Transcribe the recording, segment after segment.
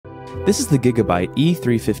This is the Gigabyte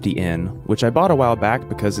e350n, which I bought a while back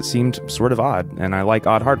because it seemed sort of odd, and I like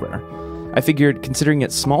odd hardware. I figured, considering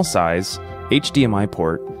its small size, HDMI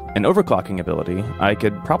port, and overclocking ability, I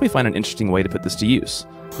could probably find an interesting way to put this to use.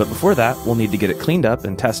 But before that, we'll need to get it cleaned up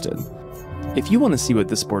and tested. If you want to see what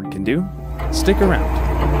this board can do, stick around.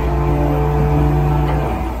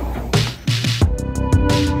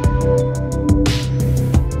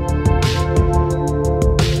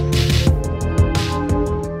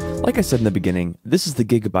 Like I said in the beginning, this is the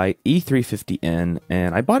Gigabyte e350n,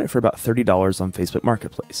 and I bought it for about $30 on Facebook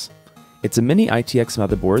Marketplace. It's a mini ITX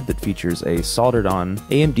motherboard that features a soldered-on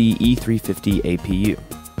AMD E350 APU.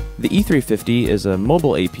 The E350 is a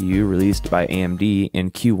mobile APU released by AMD in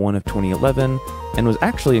Q1 of 2011, and was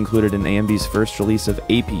actually included in AMD's first release of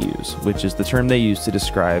APUs, which is the term they use to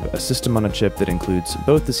describe a system on a chip that includes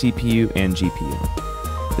both the CPU and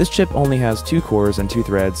GPU. This chip only has 2 cores and 2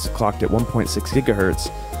 threads clocked at 1.6 GHz,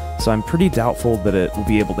 so I'm pretty doubtful that it will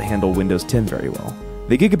be able to handle Windows 10 very well.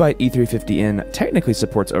 The Gigabyte e350n technically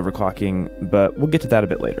supports overclocking, but we'll get to that a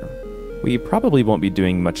bit later. We probably won't be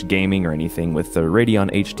doing much gaming or anything with the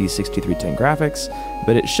Radeon HD 6310 graphics,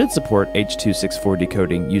 but it should support H.264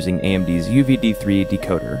 decoding using AMD's UVD3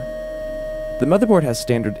 decoder. The motherboard has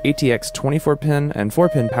standard ATX 24-pin and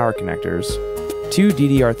 4-pin power connectors, 2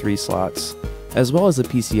 DDR3 slots, as well as a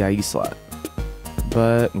PCIe slot.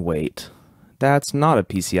 But wait. That's not a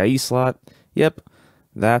PCIe slot. Yep,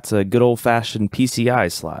 that's a good old-fashioned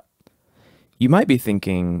PCI slot. You might be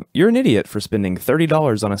thinking, you're an idiot for spending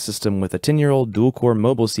 $30 on a system with a 10-year-old dual-core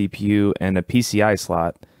mobile CPU and a PCI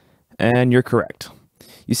slot, and you're correct.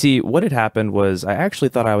 You see, what had happened was I actually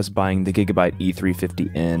thought I was buying the Gigabyte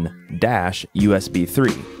e350n-USB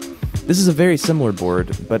 3. This is a very similar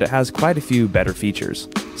board, but it has quite a few better features,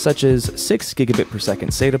 such as 6 gigabit per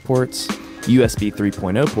second SATA ports, USB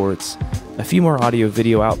 3.0 ports, a few more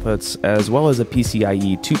audio-video outputs, as well as a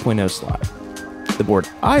PCIe 2.0 slot. The board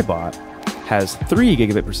I bought has 3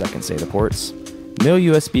 gigabit per second SATA ports, no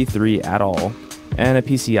USB 3 at all, and a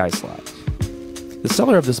PCI slot. The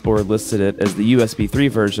seller of this board listed it as the USB 3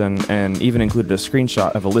 version and even included a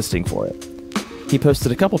screenshot of a listing for it. He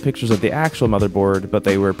posted a couple pictures of the actual motherboard, but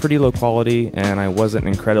they were pretty low quality and I wasn't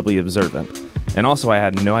incredibly observant. And also I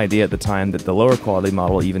had no idea at the time that the lower quality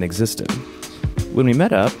model even existed. When we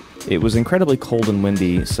met up, it was incredibly cold and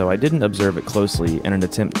windy, so I didn't observe it closely in an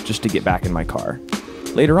attempt just to get back in my car.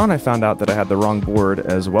 Later on I found out that I had the wrong board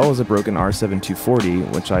as well as a broken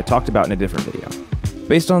R7 which I talked about in a different video.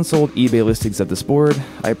 Based on sold eBay listings of this board,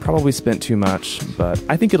 I probably spent too much, but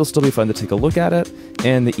I think it'll still be fun to take a look at it,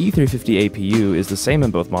 and the E350 APU is the same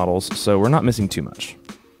in both models, so we're not missing too much.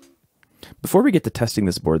 Before we get to testing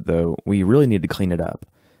this board though, we really need to clean it up.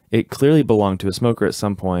 It clearly belonged to a smoker at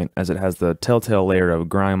some point, as it has the telltale layer of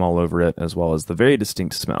grime all over it, as well as the very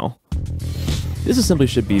distinct smell. This assembly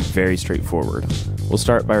should be very straightforward. We'll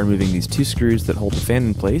start by removing these 2 screws that hold the fan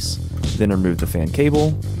in place, then remove the fan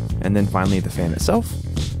cable, and then finally the fan itself.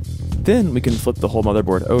 Then we can flip the whole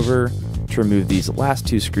motherboard over to remove these last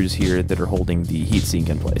 2 screws here that are holding the heatsink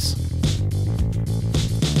in place.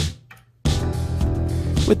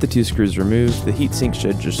 With the 2 screws removed, the heatsink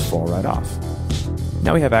should just fall right off.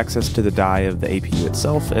 Now we have access to the die of the APU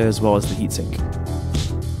itself, as well as the heatsink.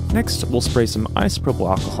 Next, we'll spray some isopropyl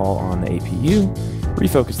alcohol on the APU,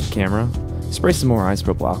 refocus the camera, spray some more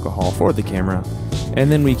isopropyl alcohol for the camera,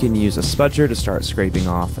 and then we can use a spudger to start scraping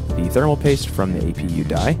off the thermal paste from the APU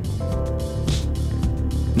die.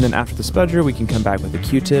 And then after the spudger, we can come back with a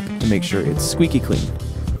Q-tip to make sure it's squeaky clean.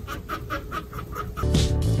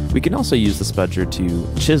 We can also use the spudger to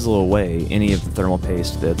chisel away any of the thermal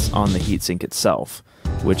paste that's on the heatsink itself,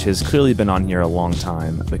 which has clearly been on here a long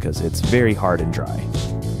time because it's very hard and dry.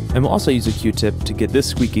 And we'll also use a Q-tip to get this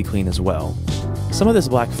squeaky clean as well. Some of this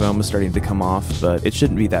black foam is starting to come off, but it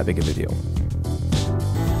shouldn't be that big of a deal.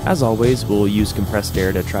 As always, we'll use compressed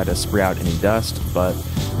air to try to spray out any dust, but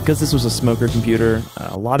because this was a smoker computer,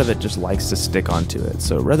 a lot of it just likes to stick onto it,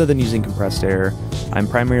 so rather than using compressed air, I'm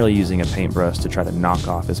primarily using a paintbrush to try to knock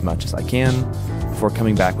off as much as I can, before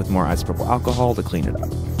coming back with more isopropyl alcohol to clean it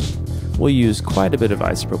up. We'll use quite a bit of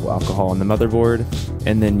isopropyl alcohol on the motherboard,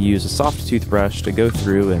 and then use a soft toothbrush to go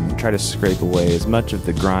through and try to scrape away as much of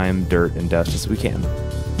the grime, dirt, and dust as we can.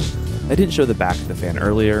 I didn't show the back of the fan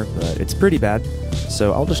earlier, but it's pretty bad,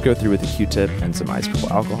 so I'll just go through with a Q-tip and some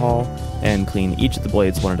isopropyl alcohol, and clean each of the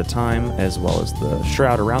blades one at a time, as well as the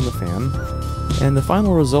shroud around the fan, and the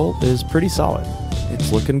final result is pretty solid.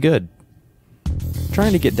 It's looking good.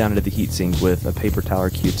 Trying to get down into the heatsink with a paper towel or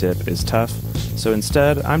Q-tip is tough, so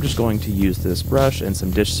instead I'm just going to use this brush and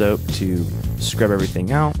some dish soap to scrub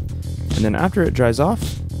everything out, and then after it dries off,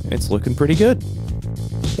 it's looking pretty good.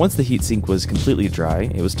 Once the heatsink was completely dry,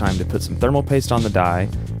 it was time to put some thermal paste on the die,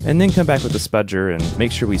 and then come back with the spudger and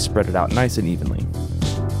make sure we spread it out nice and evenly.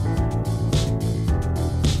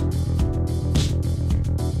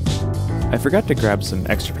 I forgot to grab some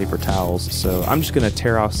extra paper towels, so I'm just going to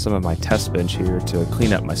tear off some of my test bench here to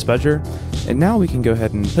clean up my spudger, and now we can go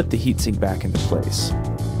ahead and put the heatsink back into place.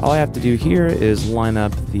 All I have to do here is line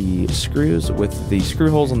up the screws with the screw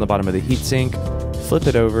holes on the bottom of the heatsink, flip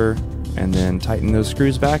it over, and then tighten those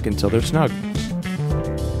screws back until they're snug.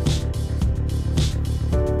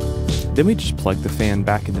 Then we just plug the fan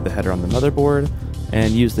back into the header on the motherboard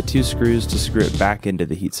and use the 2 screws to screw it back into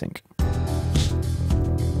the heatsink.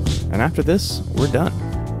 And after this, we're done.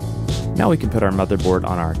 Now we can put our motherboard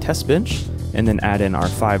on our test bench and then add in our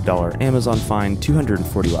 $5 Amazon Find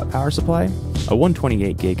 240 watt power supply, a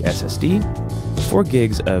 128 gig SSD, 4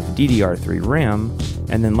 gigs of DDR3 RAM,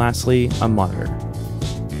 and then lastly, a monitor.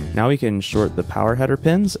 Now we can short the power header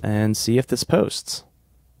pins and see if this posts.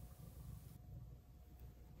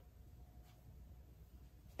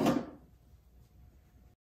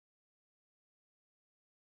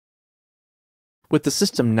 With the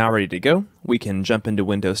system now ready to go, we can jump into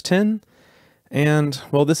Windows 10, and,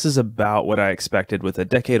 well, this is about what I expected with a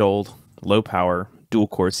decade-old, low-power,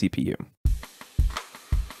 dual-core CPU.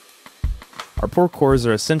 Our 4 cores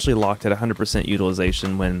are essentially locked at 100%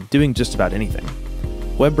 utilization when doing just about anything.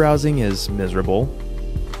 Web browsing is miserable.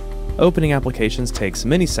 Opening applications takes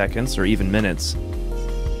many seconds or even minutes,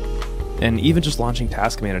 and even just launching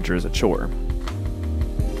Task Manager is a chore.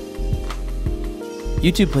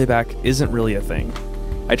 YouTube playback isn't really a thing.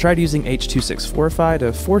 I tried using H.264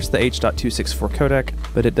 to force the H.264 codec,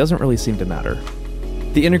 but it doesn't really seem to matter.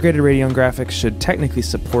 The integrated Radeon graphics should technically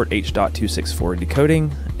support H.264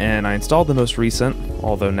 decoding, and I installed the most recent,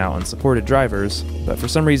 although now unsupported drivers, but for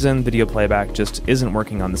some reason video playback just isn't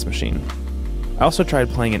working on this machine. I also tried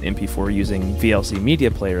playing an MP4 using VLC Media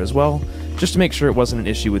Player as well, just to make sure it wasn't an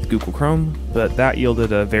issue with Google Chrome, but that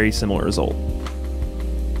yielded a very similar result.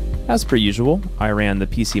 As per usual, I ran the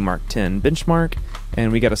PC Mark X benchmark,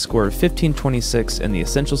 and we got a score of 1526 in the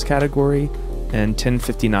Essentials category and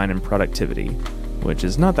 1059 in Productivity, which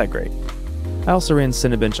is not that great. I also ran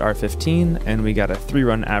Cinebench R15, and we got a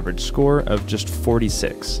 3-run average score of just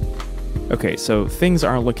 46. Okay, so things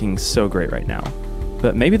aren't looking so great right now,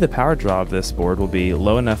 but maybe the power draw of this board will be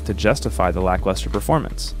low enough to justify the lackluster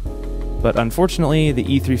performance. But unfortunately, the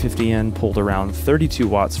E350n pulled around 32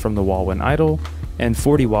 watts from the wall when idle, and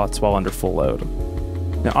 40 watts while under full load.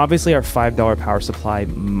 Now obviously our $5 power supply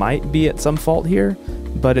might be at some fault here,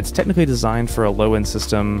 but it's technically designed for a low-end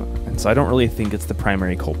system, and so I don't really think it's the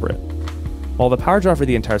primary culprit. While the power draw for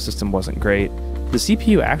the entire system wasn't great, the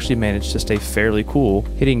CPU actually managed to stay fairly cool,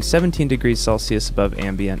 hitting 17 degrees Celsius above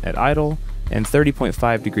ambient at idle, and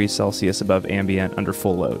 30.5 degrees Celsius above ambient under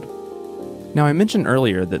full load. Now I mentioned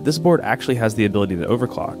earlier that this board actually has the ability to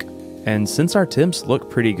overclock, and since our temps look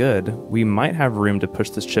pretty good, we might have room to push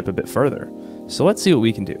this chip a bit further. So let's see what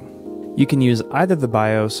we can do. You can use either the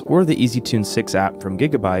BIOS or the EasyTune 6 app from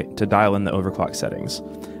Gigabyte to dial in the overclock settings.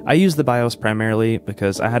 I use the BIOS primarily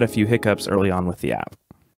because I had a few hiccups early on with the app.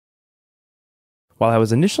 While I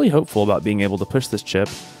was initially hopeful about being able to push this chip,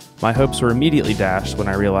 my hopes were immediately dashed when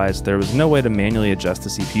I realized there was no way to manually adjust the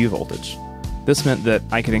CPU voltage. This meant that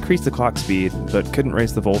I could increase the clock speed, but couldn't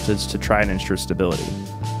raise the voltage to try and ensure stability.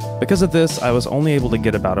 Because of this, I was only able to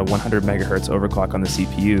get about a 100 MHz overclock on the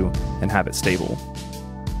CPU and have it stable.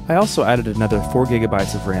 I also added another 4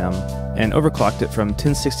 GB of RAM and overclocked it from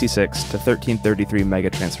 1066 to 1333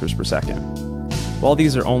 megatransfers per second. While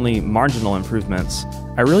these are only marginal improvements,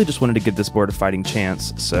 I really just wanted to give this board a fighting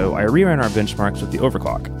chance, so I reran our benchmarks with the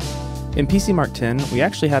overclock. In PC Mark X, we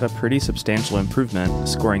actually had a pretty substantial improvement,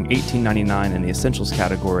 scoring 1899 in the Essentials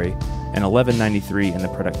category and 1193 in the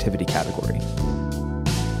Productivity category.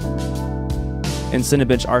 In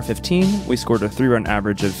Cinebench R15, we scored a 3-run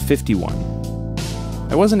average of 51.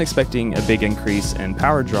 I wasn't expecting a big increase in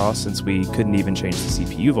power draw since we couldn't even change the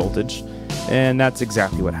CPU voltage, and that's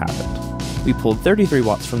exactly what happened. We pulled 33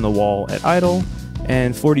 watts from the wall at idle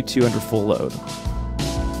and 42 under full load.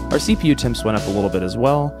 Our CPU temps went up a little bit as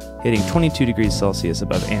well, hitting 22 degrees Celsius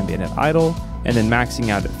above ambient at idle, and then maxing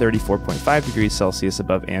out at 34.5 degrees Celsius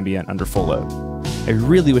above ambient under full load. I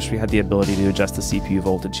really wish we had the ability to adjust the CPU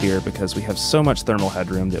voltage here because we have so much thermal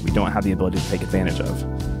headroom that we don't have the ability to take advantage of.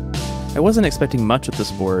 I wasn't expecting much with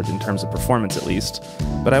this board in terms of performance at least,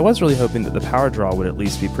 but I was really hoping that the power draw would at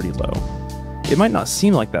least be pretty low. It might not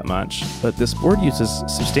seem like that much, but this board uses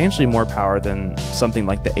substantially more power than something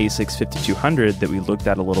like the A6 5200 that we looked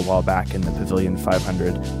at a little while back in the Pavilion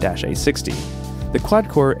 500-A60. The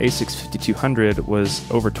quad-core A650-200 was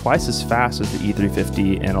over twice as fast as the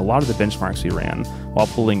E350 in a lot of the benchmarks we ran, while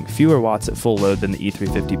pulling fewer watts at full load than the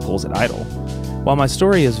E350 pulls at idle. While my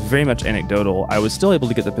story is very much anecdotal, I was still able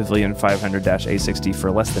to get the Pavilion 500-A60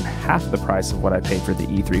 for less than half the price of what I paid for the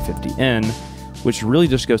E350n, which really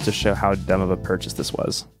just goes to show how dumb of a purchase this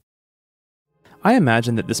was. I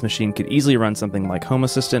imagine that this machine could easily run something like Home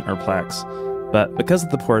Assistant or Plex, but because of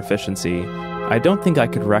the poor efficiency, I don't think I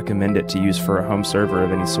could recommend it to use for a home server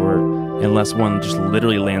of any sort, unless one just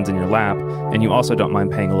literally lands in your lap, and you also don't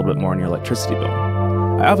mind paying a little bit more on your electricity bill.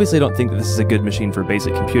 I obviously don't think that this is a good machine for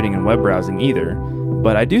basic computing and web browsing either,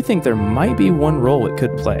 but I do think there might be one role it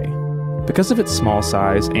could play. Because of its small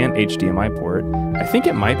size and HDMI port, I think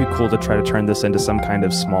it might be cool to try to turn this into some kind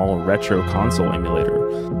of small retro console emulator.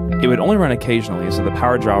 It would only run occasionally, so the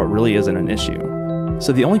power draw really isn't an issue.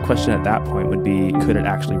 So the only question at that point would be, could it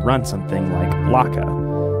actually run something like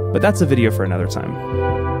Laka? But that's a video for another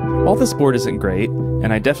time. While this board isn't great,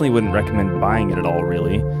 and I definitely wouldn't recommend buying it at all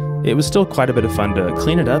really, it was still quite a bit of fun to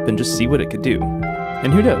clean it up and just see what it could do.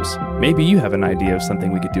 And who knows, maybe you have an idea of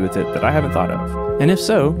something we could do with it that I haven't thought of. And if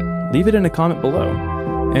so, leave it in a comment below.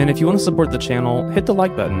 And if you want to support the channel, hit the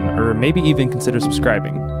like button, or maybe even consider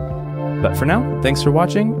subscribing. But for now, thanks for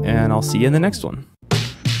watching, and I'll see you in the next one.